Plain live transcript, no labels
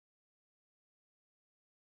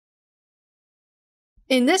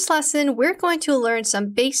In this lesson, we're going to learn some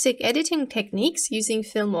basic editing techniques using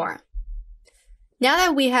Filmora. Now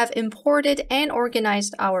that we have imported and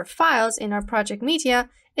organized our files in our project media,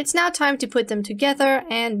 it's now time to put them together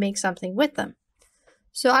and make something with them.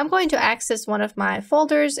 So I'm going to access one of my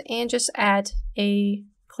folders and just add a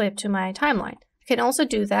clip to my timeline. I can also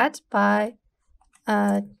do that by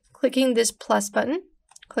clicking this plus button.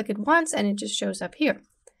 Click it once and it just shows up here.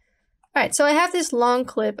 All right, so I have this long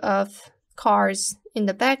clip of cars in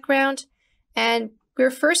the background, and we're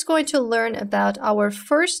first going to learn about our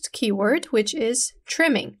first keyword, which is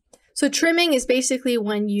trimming. So trimming is basically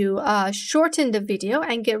when you shorten the video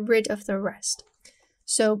and get rid of the rest.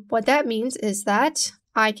 So what that means is that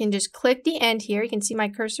I can just click the end here. You can see my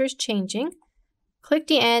cursor is changing. Click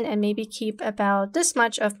the end and maybe keep about this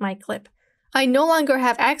much of my clip. I no longer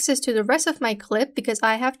have access to the rest of my clip because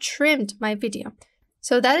I have trimmed my video.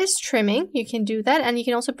 So that is trimming. You can do that, and you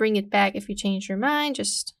can also bring it back if you change your mind.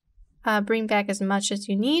 Just bring back as much as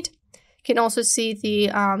you need. You can also see the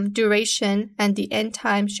duration and the end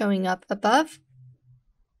time showing up above.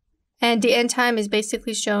 And the end time is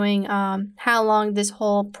basically showing how long this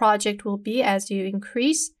whole project will be as you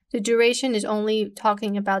increase. The duration is only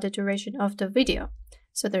talking about the duration of the video.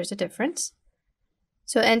 So there's a difference.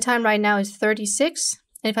 So end time right now is 36.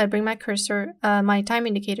 And if I bring my cursor, my time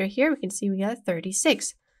indicator here, we can see we got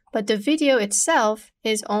 36. But the video itself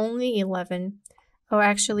is only 11, or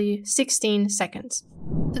actually 16 seconds.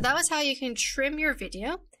 So that was how you can trim your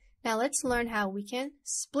video. Now let's learn how we can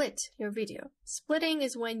split your video. Splitting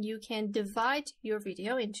is when you can divide your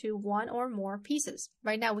video into one or more pieces.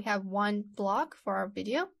 Right now we have one block for our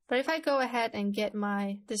video, but if I go ahead and get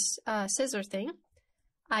this scissor thing,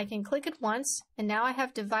 I can click it once, and now I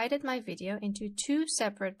have divided my video into two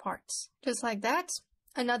separate parts. Just like that.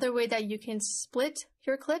 Another way that you can split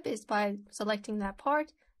your clip is by selecting that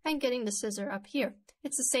part and getting the scissor up here.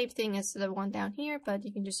 It's the same thing as the one down here, but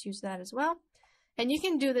you can just use that as well. And you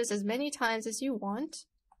can do this as many times as you want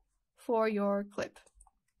for your clip,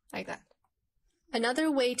 like that. Another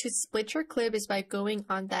way to split your clip is by going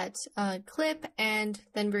on that clip, and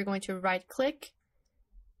then we're going to right click.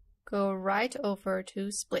 Go right over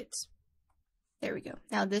to split. There we go.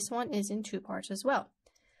 Now this one is in two parts as well.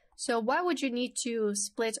 So why would you need to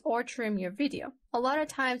split or trim your video? A lot of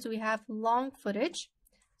times we have long footage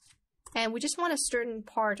and we just want a certain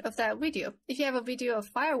part of that video. If you have a video of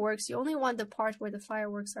fireworks, you only want the part where the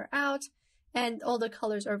fireworks are out and all the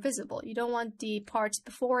colors are visible. You don't want the parts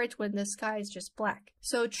before it when the sky is just black.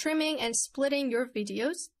 So trimming and splitting your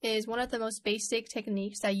videos is one of the most basic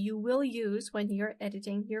techniques that you will use when you're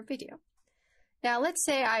editing your video. Now let's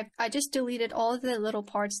say I just deleted all of the little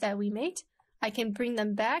parts that we made. I can bring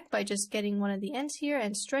them back by just getting one of the ends here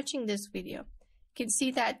and stretching this video. You can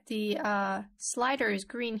see that the slider is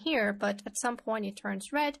green here, but at some point it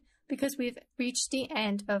turns red because we've reached the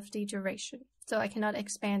end of the duration. So I cannot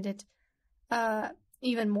expand it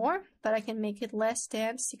even more, but I can make it less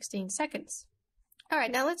than 16 seconds. All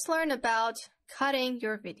right, now let's learn about cutting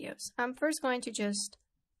your videos. I'm first going to just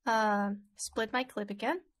split my clip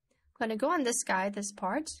again. I'm going to go on this guy, this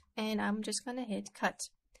part, and I'm just going to hit cut.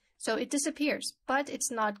 So it disappears, but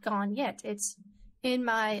it's not gone yet. It's in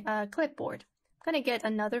my clipboard. I'm going to get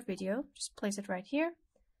another video, just place it right here,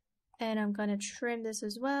 and I'm going to trim this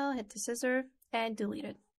as well, hit the scissor, and delete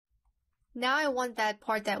it. Now I want that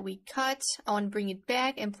part that we cut, I want to bring it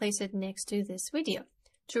back and place it next to this video.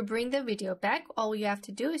 To bring the video back, all you have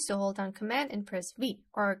to do is to hold down Command and press V,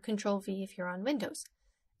 or Control V if you're on Windows.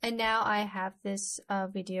 And now I have this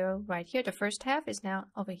video right here. The first half is now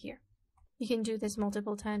over here. You can do this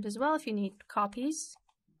multiple times as well if you need copies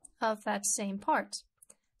of that same part.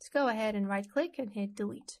 Let's go ahead and right click and hit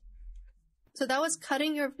delete. So that was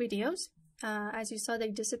cutting your videos. As you saw,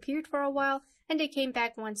 they disappeared for a while and they came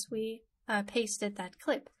back once we pasted that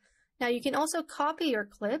clip. Now you can also copy your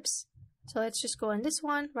clips. So let's just go on this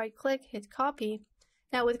one, right click, hit copy.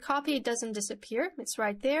 Now with copy, it doesn't disappear. It's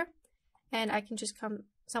right there. And I can just come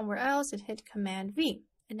somewhere else and hit Command V.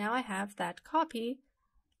 And now I have that copy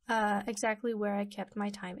exactly where I kept my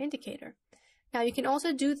time indicator. Now you can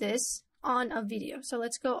also do this on a video. So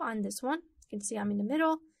let's go on this one. You can see I'm in the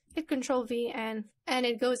middle, hit Control V and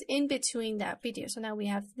it goes in between that video. So now we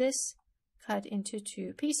have this cut into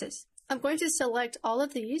two pieces. I'm going to select all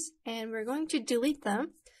of these and we're going to delete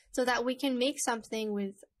them so that we can make something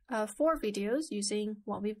with 4 videos using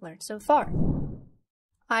what we've learned so far.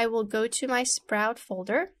 I will go to my Sprout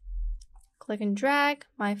folder, click and drag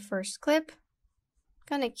my first clip.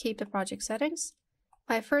 I'm going to keep the project settings.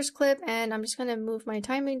 My first clip, and I'm just going to move my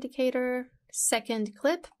time indicator, second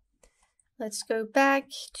clip. Let's go back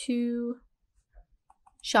to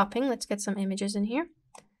shopping. Let's get some images in here.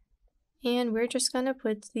 and we're just gonna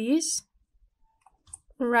put these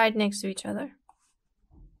right next to each other.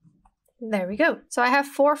 There we go. So I have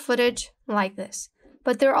 4 footage like this,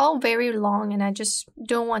 but they're all very long and I just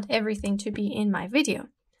don't want everything to be in my video.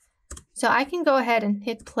 So I can go ahead and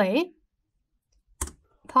hit play,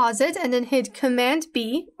 pause it, and then hit Command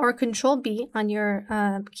B or Control B on your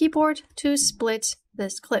keyboard to split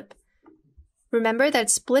this clip. Remember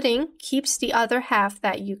that splitting keeps the other half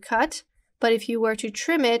that you cut, but if you were to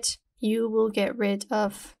trim it, you will get rid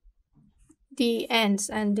of the ends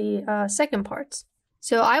and the second parts.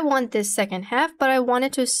 So I want this second half, but I want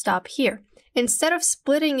it to stop here. Instead of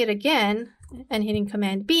splitting it again and hitting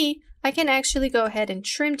Command B, I can actually go ahead and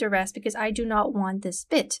trim the rest because I do not want this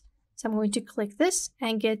bit. So I'm going to click this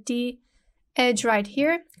and get the edge right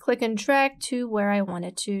here, click and drag to where I want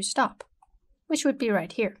it to stop, which would be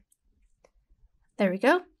right here. There we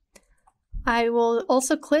go. I will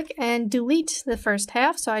also click and delete the first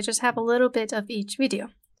half, so I just have a little bit of each video.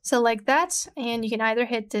 So like that, and you can either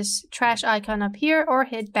hit this trash icon up here or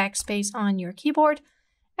hit backspace on your keyboard,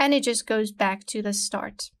 and it just goes back to the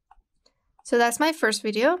start. So that's my first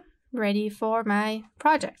video, ready for my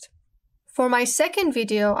project. For my second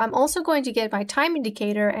video, I'm also going to get my time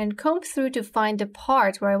indicator and comb through to find the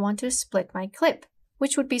part where I want to split my clip,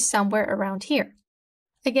 which would be somewhere around here.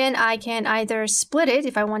 Again, I can either split it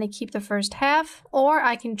if I want to keep the first half, or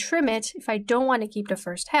I can trim it if I don't want to keep the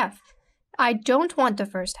first half. I don't want the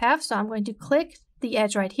first half, so I'm going to click the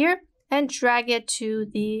edge right here and drag it to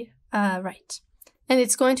the right. And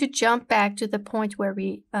it's going to jump back to the point where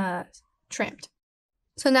we trimmed.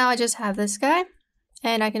 So now I just have this guy,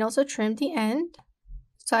 and I can also trim the end.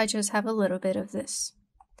 So I just have a little bit of this.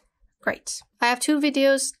 Great. I have 2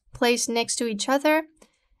 videos placed next to each other,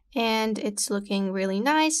 and it's looking really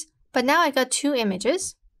nice. But now I got 2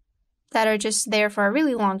 images that are just there for a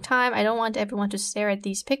really long time. I don't want everyone to stare at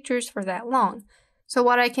these pictures for that long. So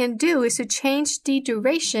what I can do is to change the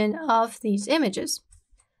duration of these images.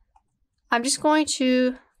 I'm just going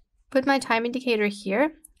to put my time indicator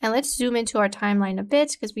here, and let's zoom into our timeline a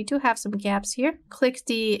bit because we do have some gaps here. Click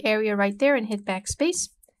the area right there and hit backspace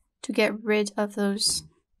to get rid of those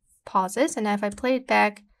pauses. And if I play it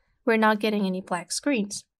back, we're not getting any black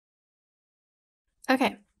screens.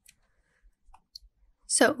 Okay.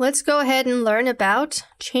 So let's go ahead and learn about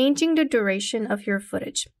changing the duration of your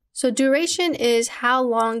footage. So duration is how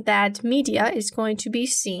long that media is going to be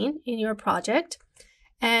seen in your project.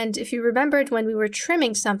 And if you remembered when we were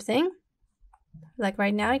trimming something, like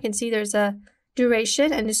right now, you can see there's a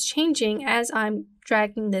duration and it's changing as I'm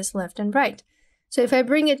dragging this left and right. So if I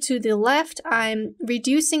bring it to the left, I'm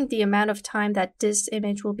reducing the amount of time that this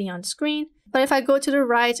image will be on screen. But if I go to the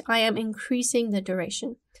right, I am increasing the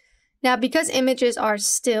duration. Now, because images are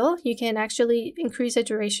still, you can actually increase the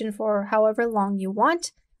duration for however long you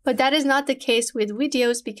want. But that is not the case with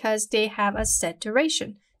videos because they have a set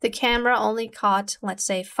duration. The camera only caught, let's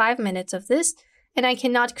say, 5 minutes of this, and I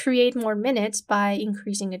cannot create more minutes by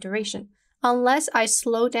increasing the duration, unless I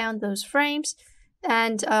slow down those frames,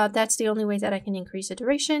 and that's the only way that I can increase the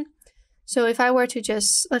duration. So if I were to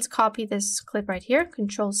just, let's copy this clip right here,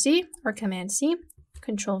 Control C or Command C,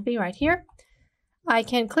 Control V right here. I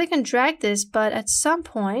can click and drag this, but at some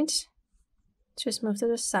point, just move to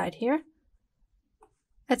the side here.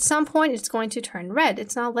 At some point, it's going to turn red.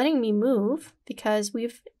 It's not letting me move because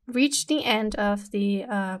we've reached the end of the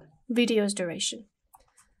video's duration.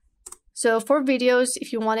 So for videos,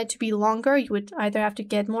 if you want it to be longer, you would either have to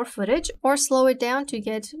get more footage or slow it down to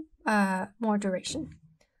get more duration.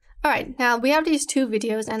 All right, now we have these 2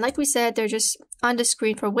 videos, and like we said, they're just on the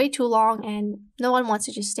screen for way too long, and no one wants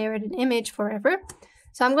to just stare at an image forever.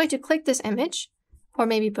 So I'm going to click this image, or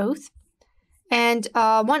maybe both. And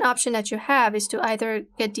one option that you have is to either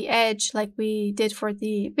get the edge like we did for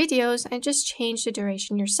the videos and just change the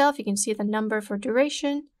duration yourself. You can see the number for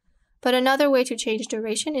duration. But another way to change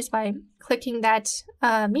duration is by clicking that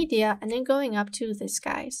media and then going up to this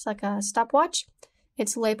guy. It's like a stopwatch.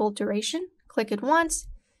 It's labeled duration. Click it once.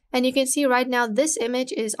 And you can see right now this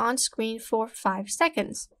image is on screen for 5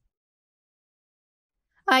 seconds.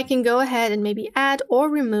 I can go ahead and maybe add or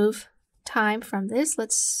remove time from this.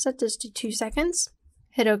 Let's set this to 2 seconds.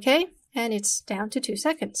 Hit OK, and it's down to 2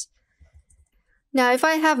 seconds. Now, if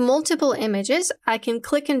I have multiple images, I can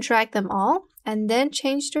click and drag them all and then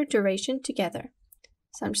change their duration together.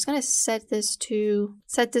 So I'm just going to set this to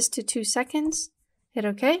 2 seconds. Hit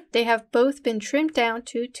OK. They have both been trimmed down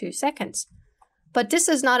to 2 seconds. But this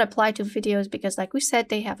does not apply to videos because, like we said,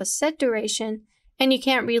 they have a set duration and you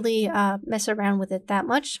can't really mess around with it that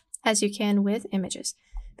much as you can with images.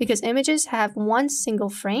 Because images have one single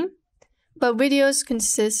frame, but videos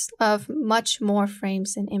consist of much more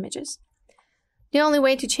frames than images. The only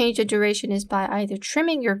way to change the duration is by either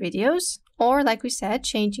trimming your videos or, like we said,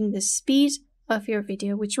 changing the speed of your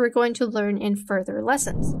video, which we're going to learn in further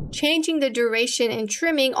lessons. Changing the duration and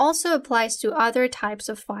trimming also applies to other types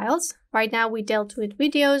of files. Right now we dealt with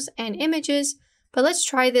videos and images, but let's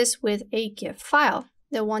try this with a GIF file,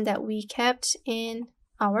 the one that we kept in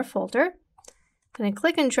our folder. I'm going to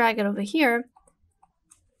click and drag it over here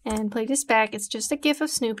and play this back. It's just a GIF of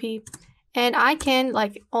Snoopy. And I can,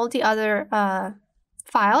 like all the other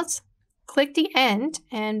files, click the end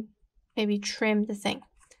and maybe trim the thing,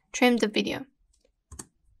 trim the video.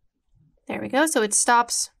 There we go. So it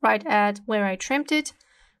stops right at where I trimmed it,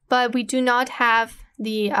 but we do not have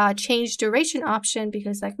the change duration option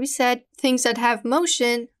because, like we said, things that have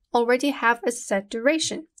motion already have a set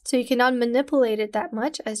duration. So you cannot manipulate it that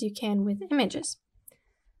much as you can with images.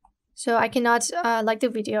 So I cannot, like the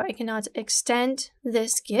video, I cannot extend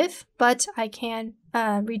this GIF, but I can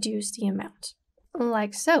reduce the amount,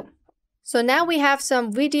 like so. So now we have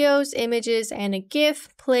some videos, images, and a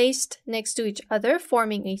GIF placed next to each other,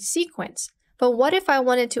 forming a sequence. But what if I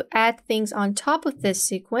wanted to add things on top of this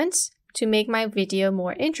sequence to make my video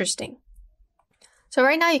more interesting? So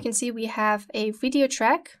right now you can see we have a video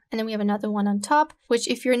track, and then we have another one on top, which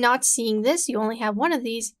if you're not seeing this, you only have one of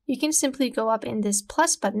these, you can simply go up in this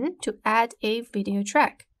plus button to add a video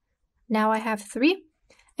track. Now I have 3,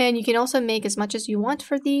 and you can also make as much as you want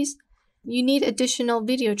for these. You need additional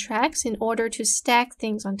video tracks in order to stack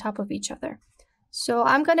things on top of each other. So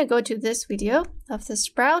I'm going to go to this video of the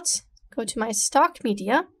sprouts, go to my stock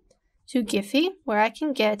media, to Giphy, where I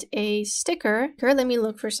can get a sticker. Here, let me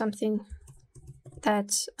look for something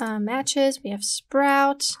that matches. We have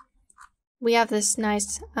sprout. We have this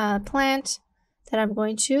nice plant that I'm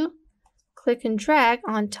going to click and drag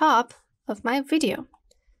on top of my video.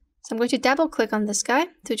 So I'm going to double click on this guy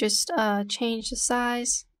to just change the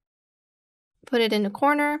size. Put it in the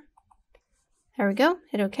corner. There we go.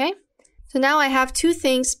 Hit OK. So now I have 2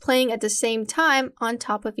 things playing at the same time on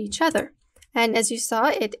top of each other. And as you saw,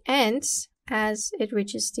 it ends as it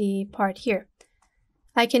reaches the part here.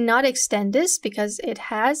 I cannot extend this because it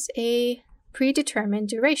has a predetermined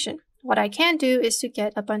duration. What I can do is to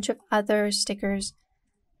get a bunch of other stickers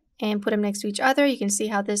and put them next to each other. You can see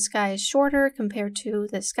how this guy is shorter compared to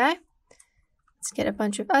this guy. Let's get a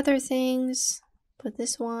bunch of other things. Put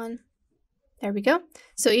this one. There we go.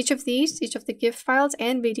 So each of the GIF files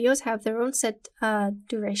and videos have their own set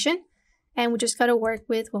duration, and we just got to work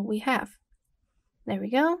with what we have. There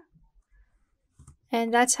we go.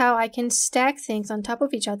 And that's how I can stack things on top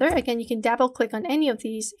of each other. Again, you can double click on any of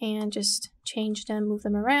these and just change them, move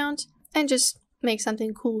them around, and just make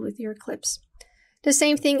something cool with your clips. The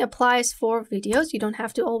same thing applies for videos. You don't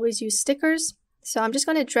have to always use stickers. So I'm just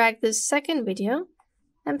going to drag this second video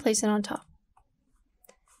and place it on top.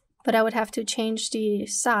 But I would have to change the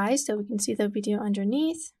size so we can see the video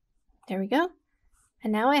underneath. There we go.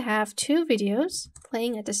 And now I have 2 videos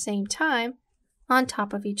playing at the same time on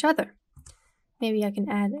top of each other. Maybe I can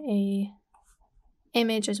add a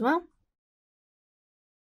image as well.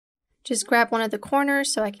 Just grab one of the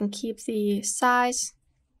corners so I can keep the size,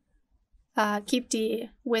 keep the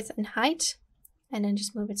width and height, and then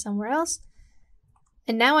just move it somewhere else.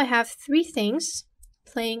 And now I have 3 things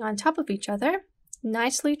playing on top of each other,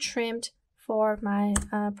 nicely trimmed for my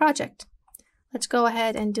project. Let's go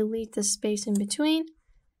ahead and delete the space in between.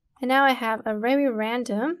 And now I have a very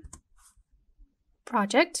random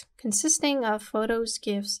project consisting of photos,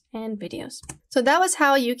 GIFs, and videos. So that was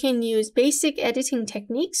how you can use basic editing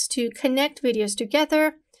techniques to connect videos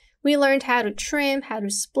together. We learned how to trim, how to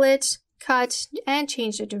split, cut, and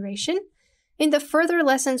change the duration. In the further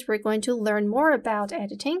lessons, we're going to learn more about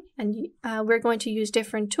editing, and we're going to use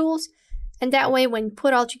different tools. And that way, when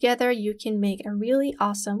put all together, you can make a really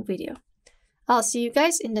awesome video. I'll see you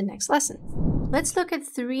guys in the next lesson. Let's look at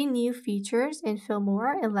 3 new features in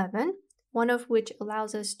Filmora 11, one of which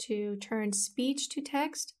allows us to turn speech to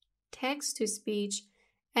text, text to speech,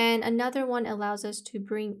 and another one allows us to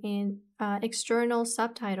bring in external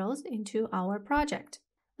subtitles into our project.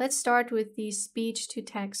 Let's start with the speech to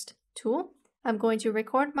text tool. I'm going to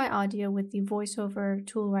record my audio with the voiceover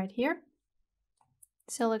tool right here.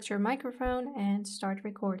 Select your microphone and start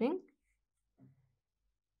recording.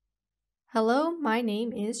 Hello, my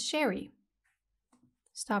name is Sherry.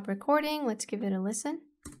 Stop recording. Let's give it a listen.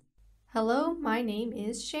 Hello, my name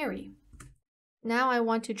is Sherry. Now I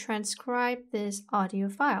want to transcribe this audio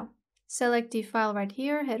file. Select the file right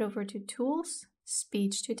here, head over to Tools,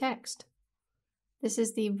 Speech to Text. This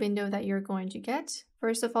is the window that you're going to get.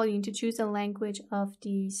 First of all, you need to choose the language of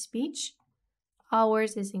the speech.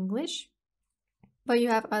 Ours is English, but you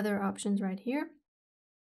have other options right here.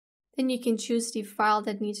 And you can choose the file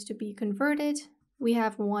that needs to be converted. We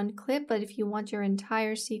have one clip, but if you want your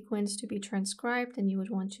entire sequence to be transcribed, then you would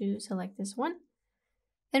want to select this one.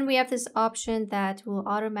 And we have this option that will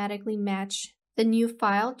automatically match the new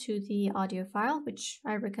file to the audio file, which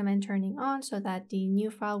I recommend turning on so that the new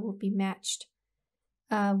file will be matched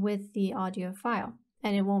with the audio file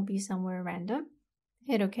and it won't be somewhere random.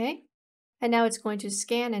 Hit OK. And now it's going to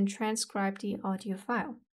scan and transcribe the audio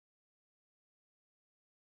file.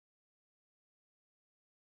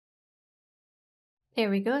 There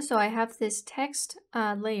we go. So I have this text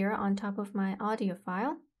layer on top of my audio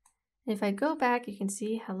file. If I go back, you can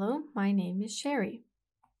see, hello, my name is Sherry.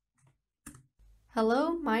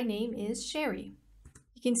 Hello, my name is Sherry.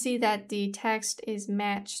 You can see that the text is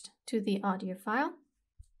matched to the audio file.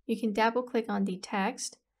 You can double click on the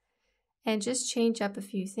text and just change up a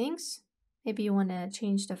few things. Maybe you want to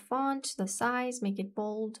change the font, the size, make it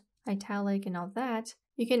bold, italic, and all that.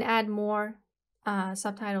 You can add more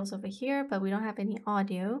subtitles over here, but we don't have any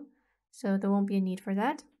audio, so there won't be a need for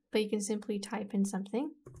that. But you can simply type in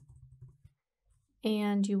something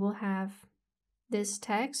and you will have this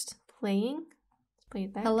text playing. Let's play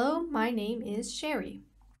it back. Hello, my name is Sherry.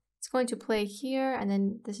 It's going to play here, and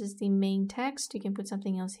then this is the main text. You can put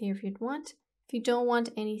something else here if you'd want. If you don't want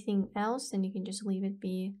anything else, then you can just leave it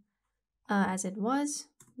be as it was,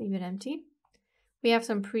 leave it empty. We have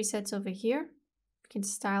some presets over here. You can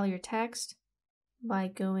style your text by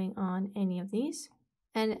going on any of these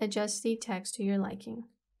and adjust the text to your liking.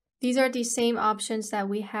 These are the same options that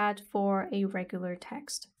we had for a regular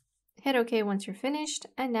text. Hit OK once you're finished,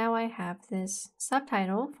 and now I have this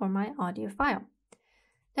subtitle for my audio file.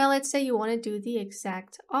 Now let's say you want to do the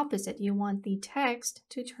exact opposite. You want the text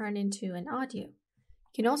to turn into an audio.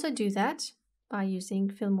 You can also do that by using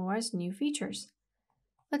Filmora's new features.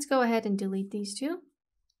 Let's go ahead and delete these two.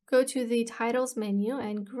 Go to the titles menu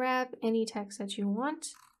and grab any text that you want.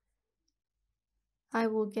 I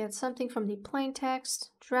will get something from the plain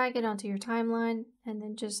text, drag it onto your timeline, and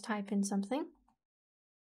then just type in something.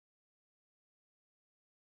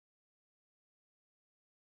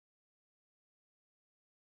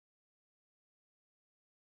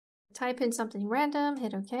 Type in something random,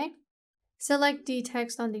 hit OK. Select the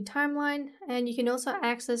text on the timeline, and you can also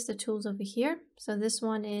access the tools over here. So this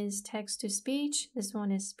one is text to speech, this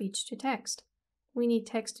one is speech to text. We need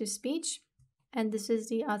text to speech, and this is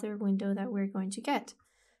the other window that we're going to get.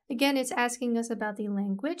 Again, it's asking us about the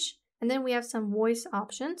language, and then we have some voice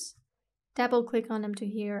options. Double click on them to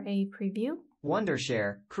hear a preview.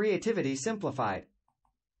 Wondershare, creativity simplified.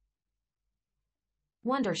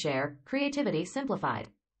 Wondershare, creativity simplified.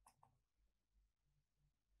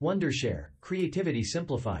 Wondershare, creativity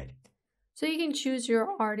simplified. So you can choose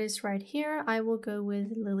your artist right here. I will go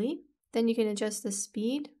with Lily. Then you can adjust the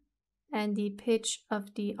speed and the pitch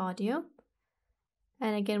of the audio.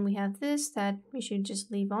 And again, we have this that we should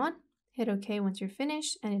just leave on. Hit OK once you're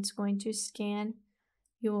finished, and it's going to scan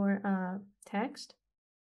your text.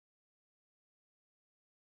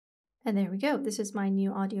 And there we go. This is my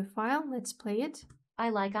new audio file. Let's play it. I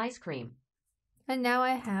like ice cream. And now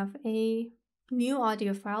I have a new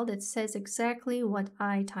audio file that says exactly what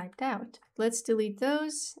I typed out. Let's delete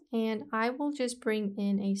those, and I will just bring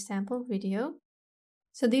in a sample video.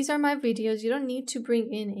 So these are my videos. You don't need to bring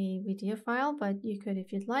in a video file, but you could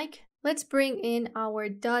if you'd like. Let's bring in our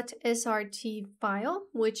 .srt file,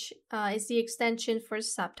 which is the extension for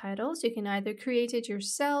subtitles. You can either create it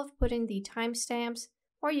yourself, put in the timestamps,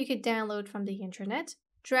 or you could download from the internet.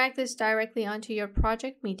 Drag this directly onto your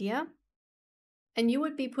project media. And you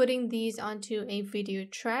would be putting these onto a video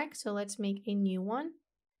track, so let's make a new one.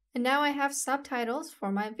 And now I have subtitles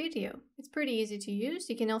for my video. It's pretty easy to use.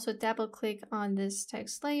 You can also double click on this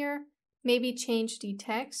text layer, maybe change the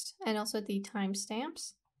text and also the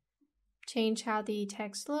timestamps, change how the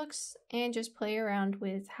text looks, and just play around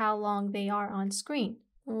with how long they are on screen.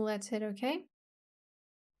 Let's hit OK.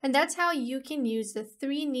 And that's how you can use the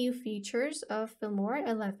 3 new features of Filmora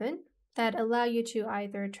 11 that allow you to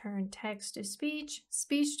either turn text to speech,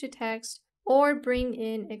 speech to text, or bring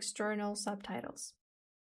in external subtitles.